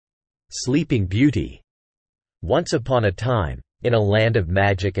Sleeping Beauty. Once upon a time, in a land of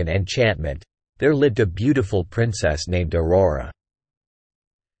magic and enchantment, there lived a beautiful princess named Aurora.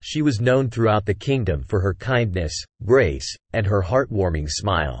 She was known throughout the kingdom for her kindness, grace, and her heartwarming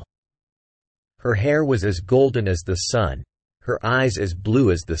smile. Her hair was as golden as the sun, her eyes as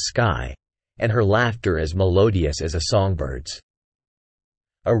blue as the sky, and her laughter as melodious as a songbird's.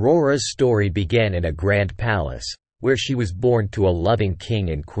 Aurora's story began in a grand palace, where she was born to a loving king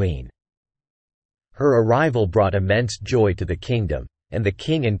and queen. Her arrival brought immense joy to the kingdom, and the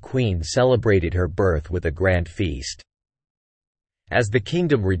king and queen celebrated her birth with a grand feast. As the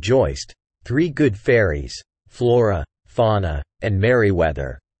kingdom rejoiced, 3 good fairies, Flora, Fauna, and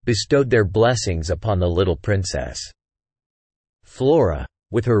Merryweather, bestowed their blessings upon the little princess. Flora,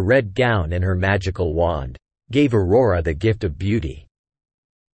 with her red gown and her magical wand, gave Aurora the gift of beauty.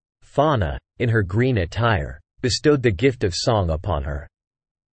 Fauna, in her green attire, bestowed the gift of song upon her.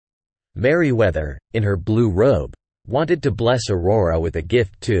 Merryweather, in her blue robe, wanted to bless Aurora with a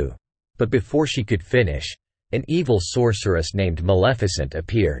gift too, but before she could finish, an evil sorceress named Maleficent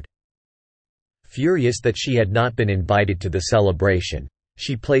appeared. Furious that she had not been invited to the celebration,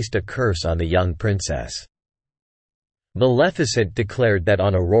 she placed a curse on the young princess. Maleficent declared that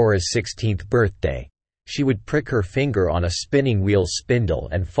on Aurora's 16th birthday, she would prick her finger on a spinning wheel spindle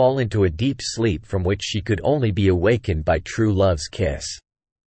and fall into a deep sleep from which she could only be awakened by true love's kiss.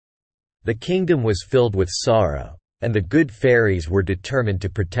 The kingdom was filled with sorrow, and the good fairies were determined to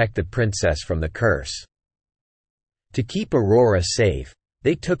protect the princess from the curse. To keep Aurora safe,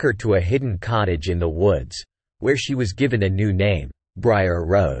 they took her to a hidden cottage in the woods, where she was given a new name, Briar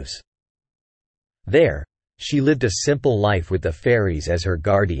Rose. There, she lived a simple life with the fairies as her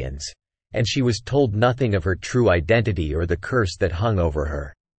guardians, and she was told nothing of her true identity or the curse that hung over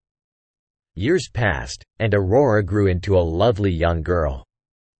her. Years passed, and Aurora grew into a lovely young girl.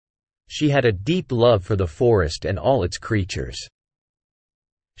 She had a deep love for the forest and all its creatures.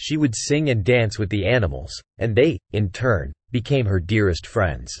 She would sing and dance with the animals, and they, in turn, became her dearest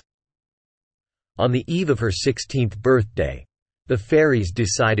friends. On the eve of her 16th birthday, the fairies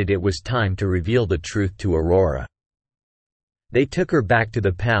decided it was time to reveal the truth to Aurora. They took her back to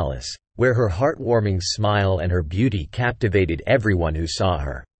the palace, where her heartwarming smile and her beauty captivated everyone who saw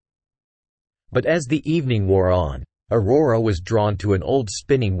her. But as the evening wore on, Aurora was drawn to an old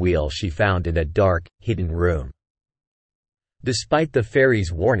spinning wheel she found in a dark, hidden room. Despite the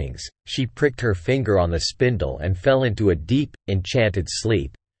fairies' warnings, she pricked her finger on the spindle and fell into a deep, enchanted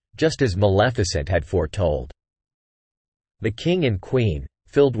sleep, just as Maleficent had foretold. The king and queen,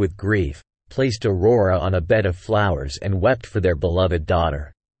 filled with grief, placed Aurora on a bed of flowers and wept for their beloved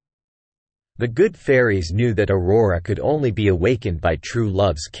daughter. The good fairies knew that Aurora could only be awakened by true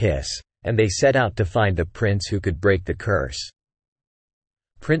love's kiss, and they set out to find the prince who could break the curse.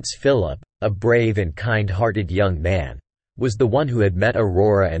 Prince Philip, a brave and kind-hearted young man, was the one who had met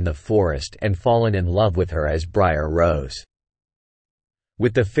Aurora in the forest and fallen in love with her as Briar Rose.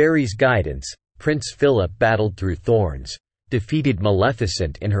 With the fairies' guidance, Prince Philip battled through thorns, defeated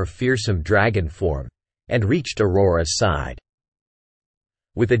Maleficent in her fearsome dragon form, and reached Aurora's side.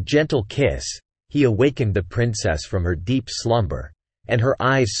 With a gentle kiss, he awakened the princess from her deep slumber, and her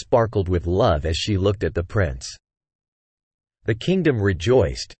eyes sparkled with love as she looked at the prince. The kingdom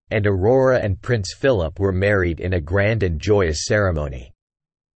rejoiced, and Aurora and Prince Philip were married in a grand and joyous ceremony.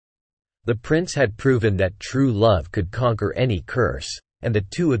 The prince had proven that true love could conquer any curse, and the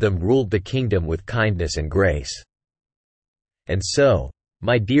two of them ruled the kingdom with kindness and grace. And so,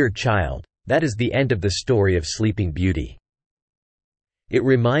 my dear child, that is the end of the story of Sleeping Beauty. It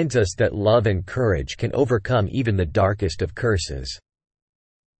reminds us that love and courage can overcome even the darkest of curses.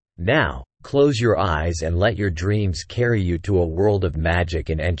 Now, close your eyes and let your dreams carry you to a world of magic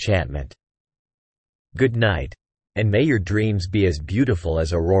and enchantment. Good night, and may your dreams be as beautiful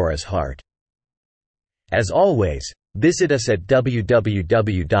as Aurora's heart. As always, visit us at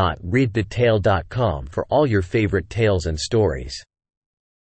www.readthetale.com for all your favorite tales and stories.